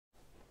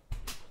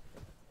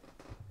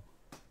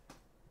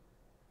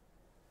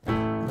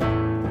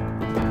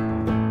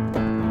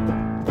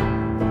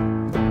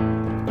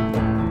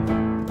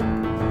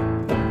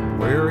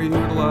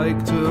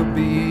like to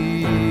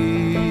be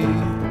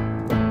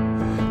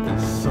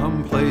is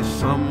someplace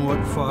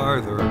somewhat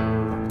farther.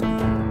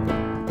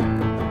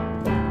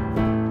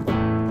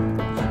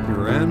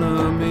 Your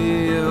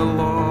enemy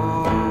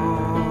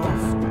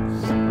aloft,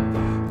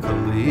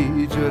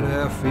 collegiate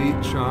effete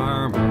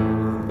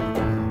charmer.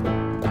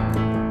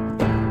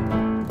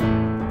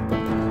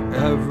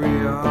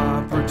 Every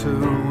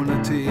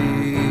opportunity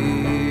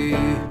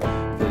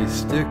they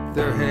stick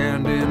their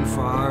hand in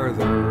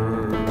farther.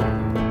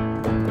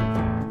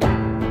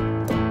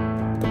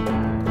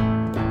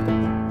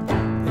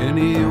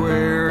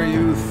 Anywhere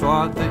you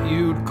thought that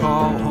you'd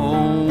call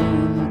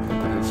home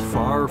is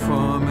far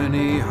from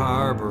any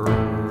harbor.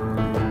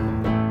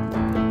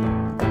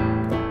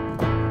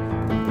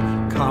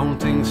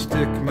 Counting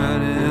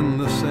stickmen in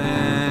the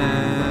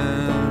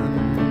sand,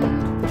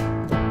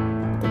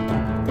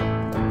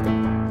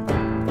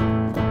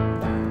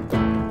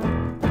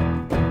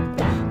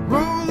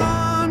 roll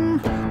on,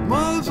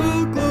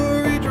 muzzled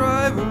glory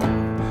driver,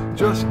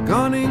 just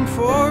gunning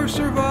for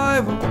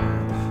survival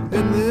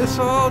in this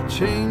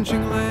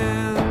all-changing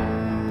land.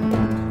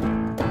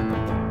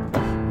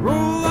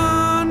 Roll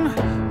on,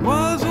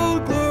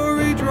 muzzled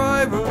glory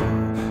driver,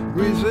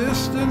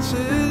 resistance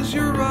is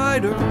your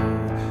rider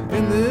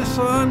in this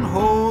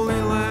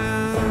unholy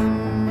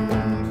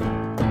land.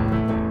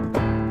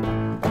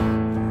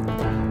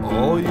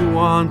 All you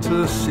want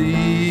to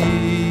see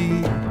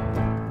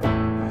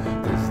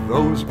is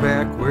those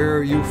back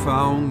where you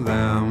found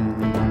them.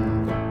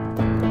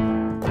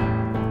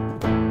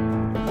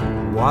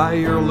 Why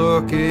you're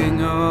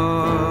looking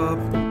up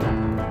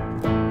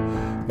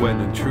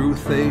when in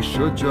truth they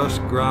should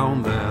just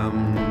ground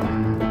them.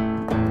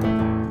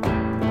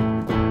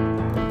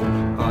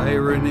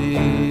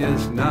 Irony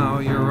is now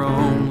your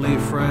only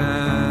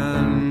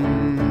friend.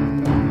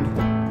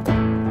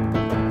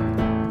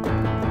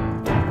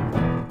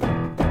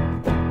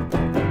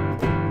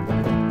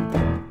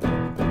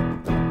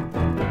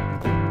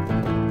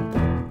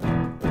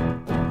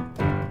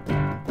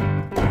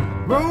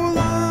 Roll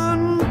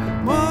on,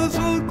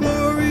 muzzled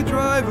glory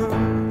driver,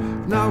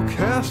 now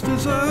cast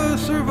as a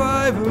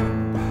survivor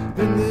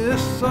in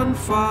this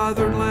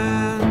unfathered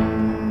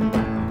land.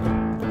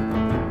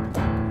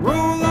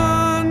 Roll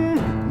on,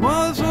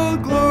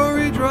 muzzled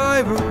glory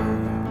driver,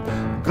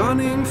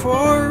 gunning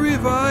for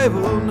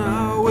revival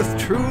now with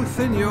truth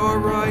in your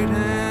right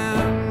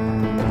hand.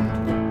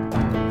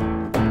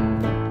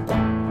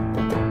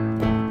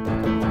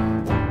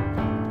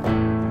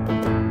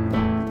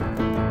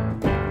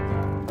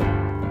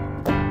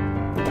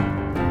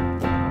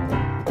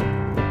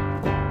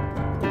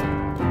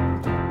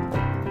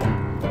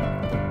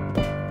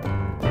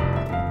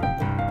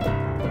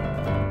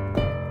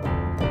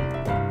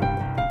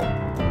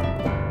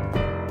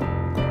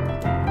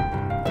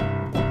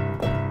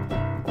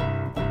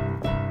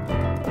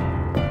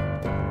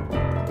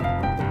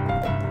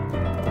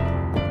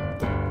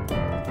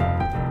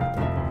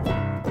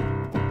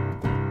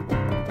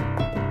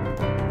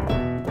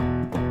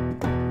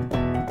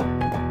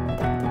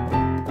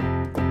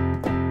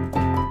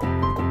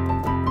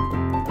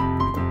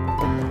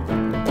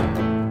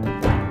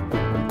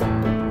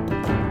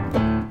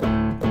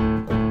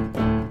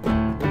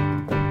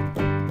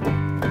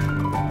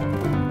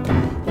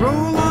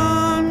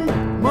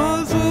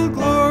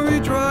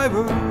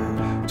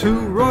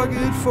 Too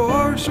rugged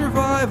for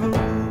survival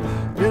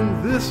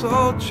in this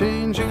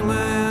all-changing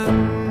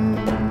land.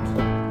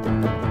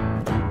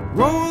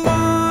 Roll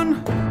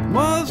on,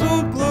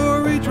 muzzled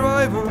glory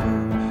driver,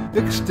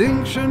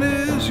 extinction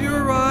is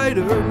your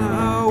rider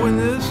now in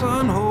this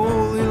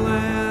unholy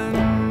land.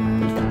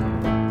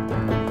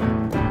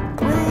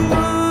 Roll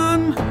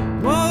on,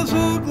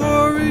 muzzled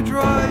glory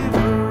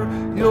driver,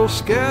 you'll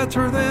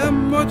scatter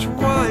them much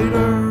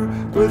wider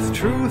with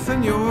truth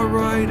in your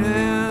right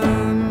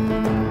hand.